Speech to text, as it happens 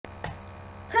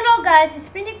Hello guys, it's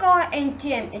Nickola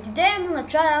NTM, and today I'm gonna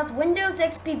try out Windows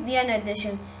XP Vienna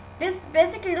edition.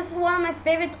 Basically, this is one of my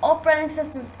favorite operating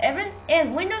systems ever,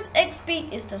 and Windows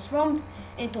XP is transformed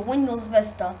into Windows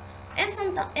Vista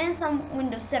and some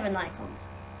Windows 7 icons.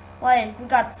 Like we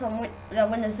got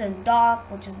Windows 7 dock,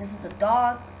 this is the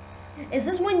dock. Is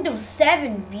this Windows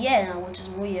 7 Vienna, which is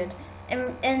weird,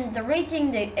 and the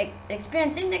rating, the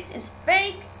experience index is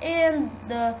fake, and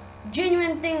the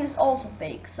genuine thing is also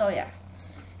fake. So yeah.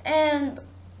 And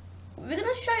we're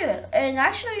gonna show you it. And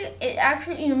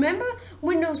actually, you remember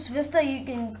Windows Vista? You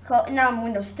can call now I'm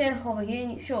Windows 10 over here.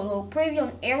 And you show a little preview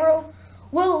on Arrow.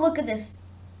 Well, look at this.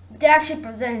 They actually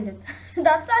presented it.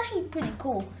 That's actually pretty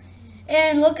cool.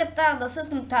 And look at that. The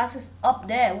system task is up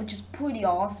there, which is pretty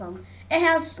awesome. It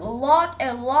has a lot.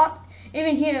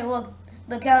 Even here, look,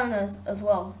 the calendar as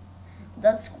well.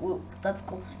 That's cool. That's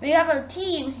cool. We have a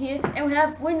team here, and we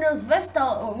have Windows Vista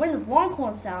or Windows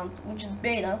Longhorn sounds, which is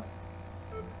beta.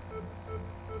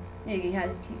 You can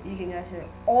guys hear it.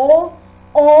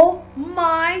 Oh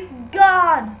my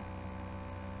God!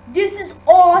 This is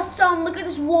awesome. Look at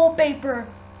this wallpaper.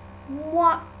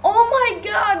 What? Oh my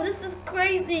God! This is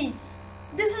crazy.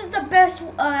 This is the best.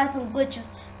 Has some glitches.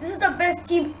 This is the best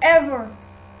team ever.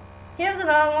 Here's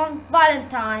another one.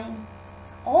 Valentine.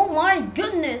 Oh my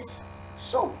goodness.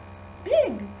 So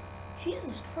big.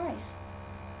 Jesus Christ.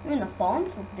 Even the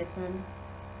fonts look different.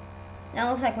 Now it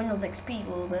looks like Windows XP a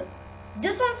little bit.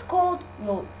 This one's called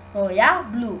Royale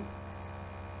Blue.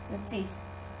 Let's see.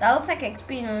 That looks like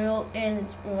XP and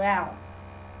it's Royale.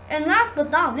 And last but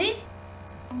not least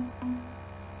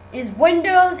is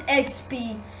Windows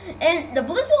XP. And the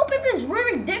Bliss wallpaper is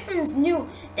really different. It's new.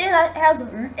 It has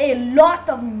a lot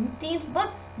of new themes, but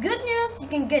good news, you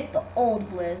can get the old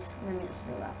Bliss. Let me just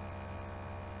do that.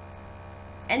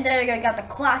 And there you go, got the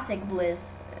classic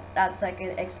Bliss. That's like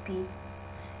an XP.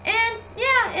 And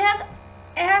yeah, it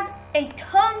has a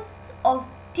ton of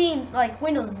themes like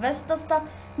Windows Vista stuff.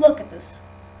 Look at this.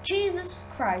 Jesus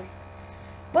Christ.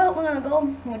 But we're gonna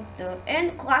go with the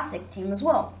classic theme as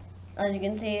well. As you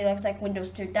can see, it looks like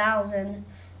Windows 2000.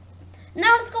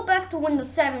 Now let's go back to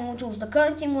Windows 7, which was the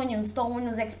current theme when you install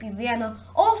Windows XP Vienna.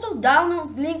 Also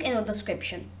download link in the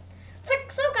description.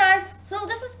 So guys, so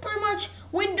this is pretty much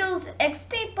Windows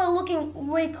XP, but looking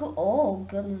way cool. Oh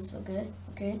goodness, okay,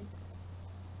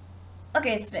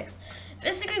 it's fixed.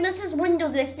 Basically, this is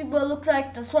Windows XP, but it looks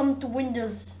like the swap to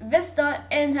Windows Vista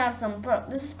and have some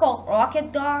this is called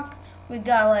Rocket Dock. We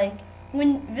got like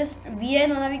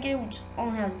Vienna Navigator, which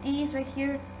only has these right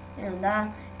here and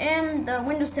that, and the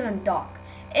Windows 7 dock.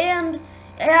 And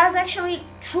it has actually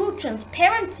true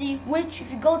transparency, which if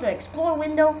you go to the Explorer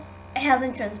window, it has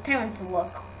a transparency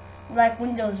look like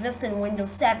Windows Vista and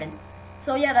Windows 7.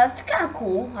 So yeah, that's kind of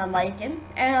cool. I like it.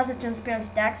 And it has a transparent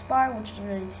stack bar, which is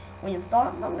really when you install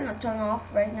it. I'm gonna turn it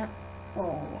off right now.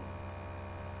 Whoa.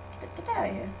 Get out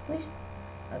of here, please.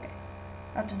 Okay.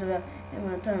 I have to do that. I'm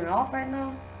gonna turn it off right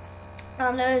now.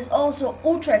 There's also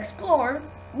Ultra Explorer,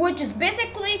 which is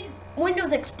basically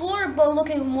Windows Explorer but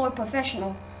looking more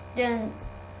professional than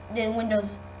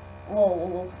Windows.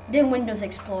 Then Windows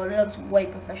Explorer. It looks way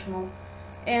professional.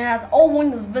 And it has all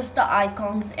Windows Vista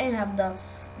icons and have the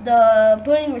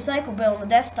putting recycle bin on the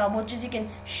desktop, which is you can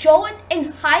show it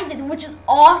and hide it, which is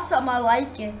awesome. I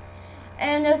like it.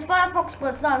 And there's Firefox, but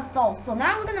it's not installed. So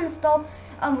now we're gonna install.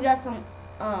 We got some.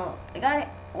 We got it.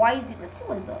 Why is it? Let's see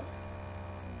what it does.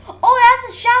 Oh, it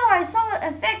has a shadow. I saw the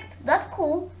effect. That's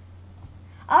cool.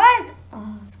 All right.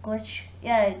 Oh, it's glitch.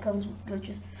 Yeah, it comes with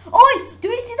glitches. Oh wait, do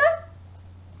we see that?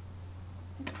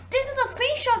 This is a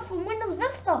screenshot from Windows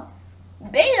Vista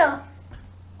beta.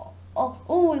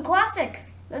 Oh, the classic.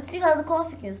 Let's see how the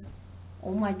classic is.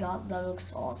 Oh my God, that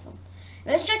looks awesome.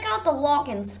 Let's check out the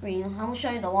login screen. I'm gonna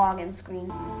show you the login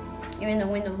screen. You're in the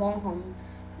Windows Longhorn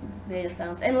beta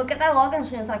sounds, and look at that login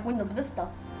screen. It's like Windows Vista.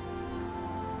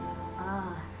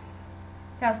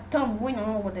 It has a ton. We don't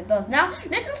know what it does. Now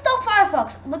let's install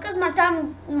Firefox because my time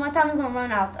is gonna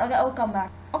run out. Okay, I'll come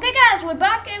back. Okay, guys, we're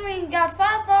back and we got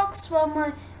Firefox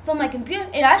from my computer.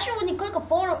 It actually, when you click a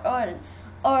photo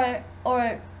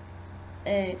or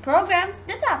a program,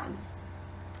 this happens.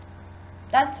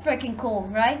 That's freaking cool,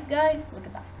 right, guys? Look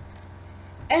at that.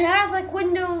 And it has like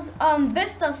Windows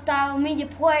Vista style media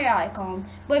player icon,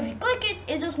 but if you click it,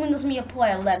 it's just Windows Media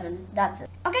Player 11. That's it.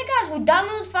 Okay, guys, we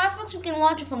downloaded Firefox. We can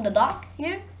launch it from the dock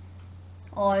here.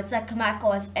 Oh, it's like Mac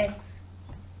OS X.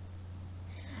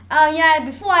 Yeah,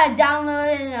 before I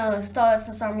download it and install it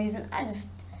for some reason, I just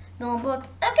no, but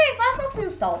okay, Firefox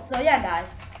installed. So yeah,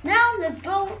 guys, now let's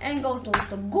go to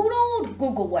the good old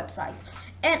Google website,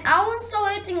 and I'll install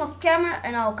everything off camera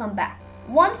and I'll come back.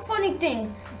 one funny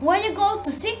thing, when you go to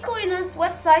CCleaner's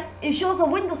website, it shows a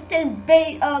Windows 10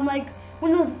 beta,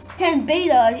 Windows 10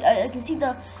 beta. I can see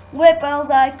the web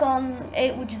browser icon,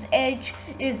 which is Edge,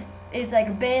 it's like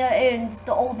a beta, and it's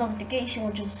the old notification,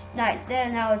 which is right there.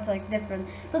 Now it's like different.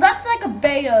 So that's like a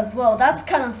beta as well. That's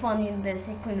kind of funny in the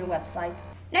CCleaner website.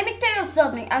 Let me tell you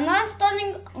something. I'm not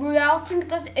installing Reality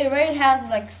because it already has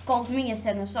like Sculpt Media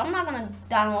Center, so I'm not gonna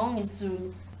download it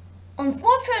soon.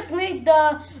 Unfortunately,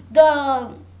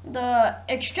 the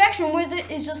extraction wizard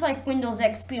is just like Windows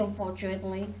XP.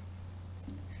 Unfortunately.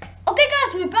 Okay,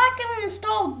 guys, we're back and we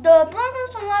installed the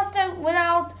programs from last time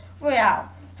without Real.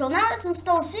 So now let's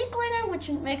install CCleaner, which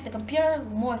will make the computer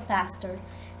more faster.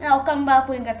 And I'll come back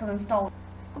when we get to install it.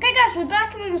 Okay, guys, we're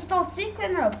back and we installed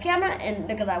CCleaner of camera, and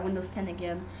look at that, Windows 10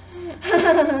 again.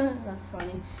 That's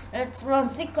funny. Let's run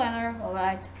CCleaner,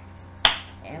 alright.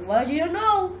 And what do you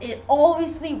know? It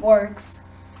obviously works.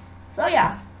 So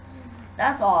yeah,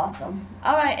 that's awesome.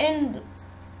 Alright, and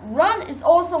run is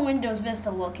also Windows Vista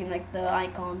looking, like the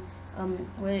icon.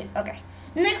 Okay.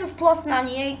 Next is plus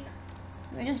 98.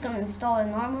 We're just gonna install it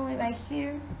normally right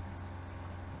here.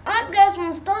 Alright guys, when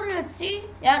installed, let's see.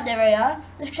 Yeah, there we are.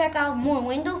 Let's check out more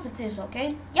Windows. It says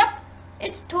okay. Yep,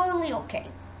 it's totally okay.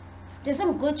 There's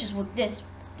some glitches with this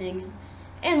thing.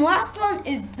 And last one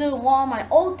is one of my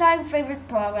all-time favorite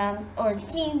programs or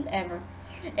themes ever.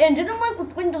 And didn't work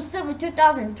with Windows Server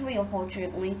 2003,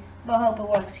 unfortunately, but I hope it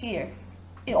works here.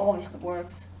 It obviously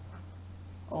works.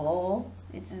 Oh,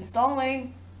 it's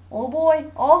installing. Oh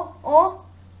boy. Oh,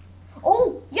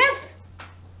 yes!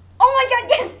 Oh my god,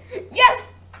 yes!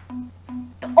 Yes!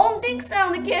 The old thing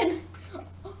sound again.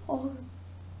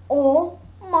 Oh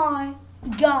my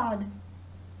god.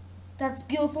 That's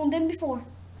beautiful than before.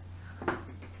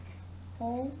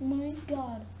 Oh my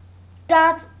god.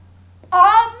 That's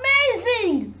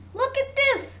amazing! Look at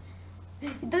this!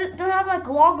 It doesn't have like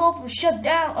log off or shut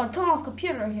down or turn off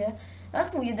computer here.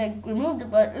 That's weird they removed it,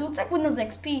 but it looks like Windows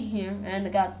XP here.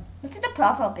 And let's see the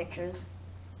profile pictures.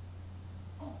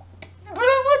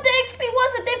 What the XP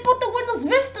was it? They put the Windows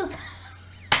Vistas.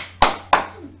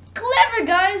 Clever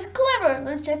guys, clever.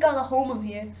 Let's check out the home of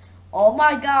here. Oh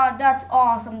my god, that's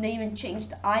awesome. They even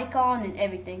changed the icon and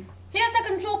everything. Here's the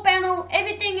control panel.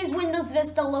 Everything is Windows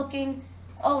Vista looking.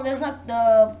 Oh, there's not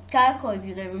the calculator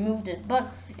view. They removed it,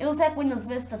 but it looks like Windows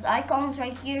Vista's icons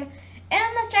right here.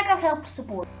 And let's check out help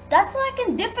support. That's like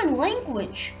in different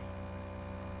language.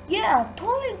 Yeah,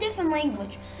 totally different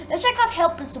language. Let's check out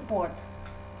help and support.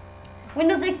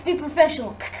 Windows XP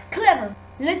Professional. Clever.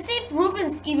 Let's see if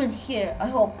Ruben's even here. I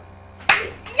hope.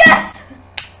 Yes!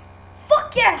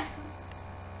 Fuck yes!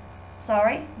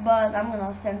 Sorry, but I'm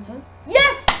gonna censor.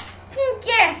 Yes! Fuck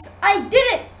yes! I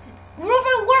did it!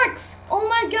 Ruben works! Oh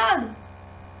my god!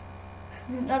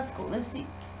 That's cool. Let's see.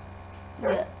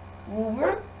 Yeah.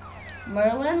 Ruben,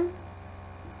 Merlin,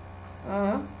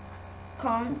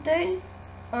 Conte,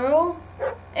 Earl,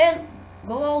 and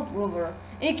good old Rover.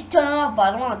 You can turn it off, but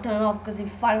I don't want to turn it off because it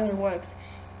finally works.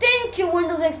 Thank you,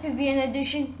 Windows XP Vienna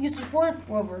Edition. You supported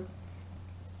Rover.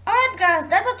 Alright guys,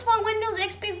 that's it for Windows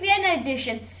XP Vienna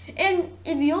Edition. And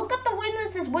if you look at the window,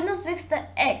 it says Windows Vista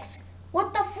X.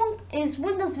 What the fuck is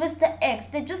Windows Vista X?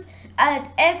 They just added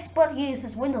X, but here it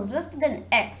says Windows Vista, then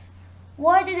X.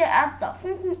 Why did they add the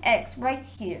fucking X right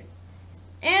here?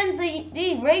 And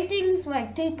the ratings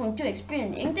like 3.2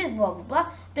 experience in English, blah blah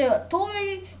blah. They're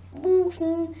totally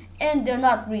bullshit and they're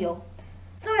not real.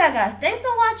 So yeah guys, thanks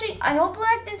for watching. I hope you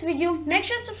liked this video. Make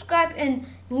sure to subscribe, and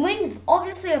links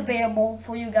obviously available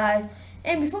for you guys.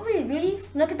 And before we leave,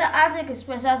 look at the Arctic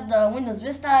Express. Has the Windows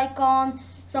Vista icon,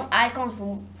 some icons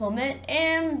from it,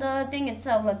 and the thing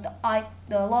itself, like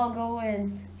the logo,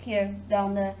 and here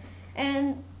down there.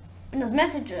 And Windows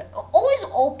Messenger always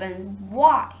opens.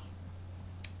 Why?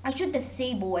 I should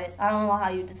disable it. I don't know how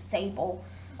you disable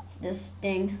this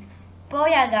thing. But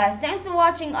yeah guys, thanks for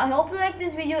watching. I hope you liked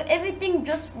this video. Everything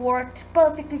just worked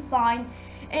perfectly fine.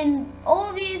 And all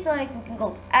of these, like, you can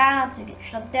go to apps, you can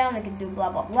shut down, you can do blah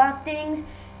blah blah things.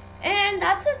 And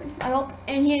that's it. I hope,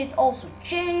 and here it's also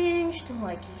changed,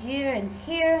 like here and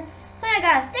here. So yeah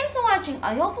guys, thanks for watching.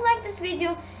 I hope you liked this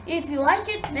video. If you like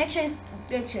it, make sure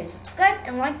you subscribe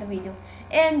and like the video.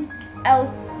 And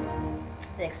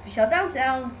the XP shutdown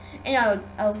sound. And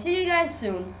I'll see you guys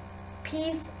soon.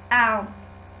 Peace out.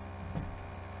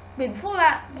 Wait, before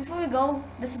we go,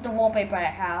 this is the wallpaper I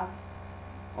have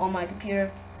on my computer.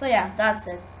 So yeah, that's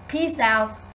it. Peace out.